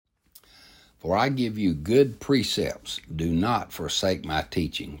For I give you good precepts. Do not forsake my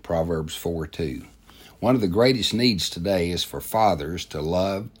teaching. Proverbs 4:2. One of the greatest needs today is for fathers to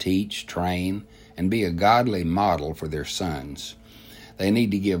love, teach, train, and be a godly model for their sons. They need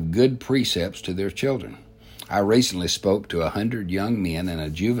to give good precepts to their children. I recently spoke to 100 young men in a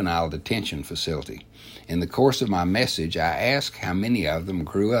juvenile detention facility. In the course of my message, I asked how many of them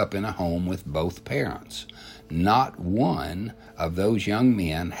grew up in a home with both parents. Not one of those young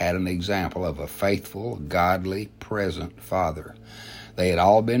men had an example of a faithful, godly, present father. They had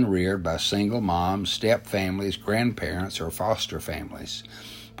all been reared by single moms, step families, grandparents, or foster families.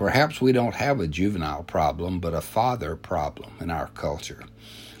 Perhaps we don't have a juvenile problem, but a father problem in our culture.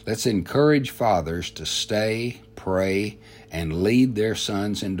 Let's encourage fathers to stay, pray, and lead their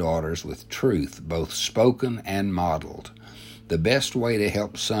sons and daughters with truth, both spoken and modeled. The best way to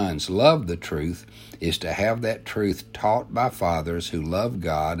help sons love the truth is to have that truth taught by fathers who love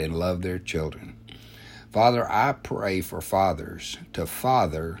God and love their children. Father, I pray for fathers to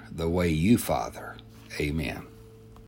father the way you father. Amen.